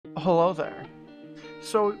Hello there.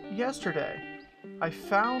 So yesterday, I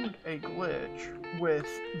found a glitch with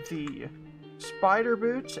the spider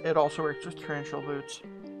boots. It also works with tarantula boots.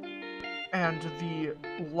 And the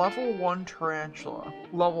level 1 tarantula.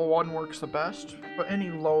 Level 1 works the best, but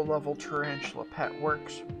any low level tarantula pet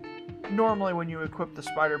works. Normally when you equip the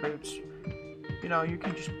spider boots, you know, you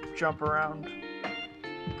can just jump around.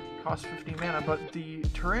 Cost 50 mana, but the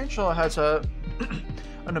tarantula has an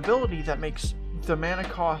ability that makes the mana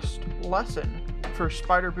cost lessen for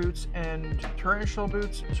spider boots and tarantula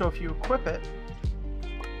boots. So if you equip it,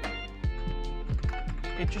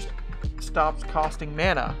 it just stops costing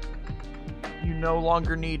mana. You no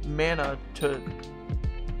longer need mana to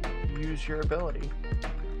use your ability.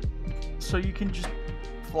 So you can just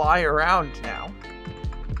fly around now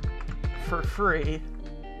for free.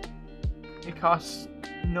 It costs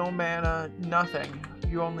no mana, nothing.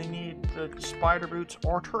 You only need the spider boots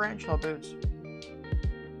or tarantula boots.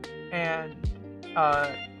 And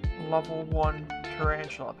level 1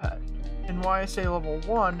 tarantula pet. And why I say level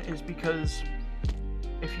 1 is because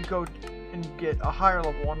if you go and get a higher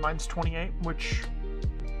level 1, mine's 28, which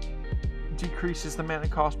decreases the mana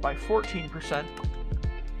cost by 14%,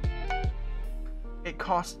 it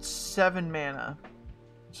costs 7 mana.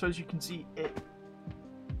 So as you can see, it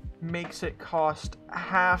makes it cost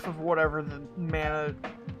half of whatever the mana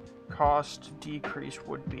cost decrease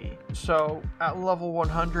would be. So at level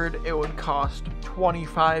 100 it would cost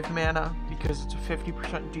 25 mana because it's a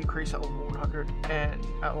 50% decrease at level 100, and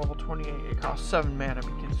at level 28 it costs 7 mana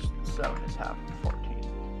because 7 is half of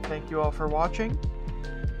 14. Thank you all for watching,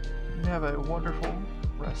 and have a wonderful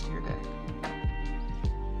rest of your day.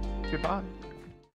 Goodbye.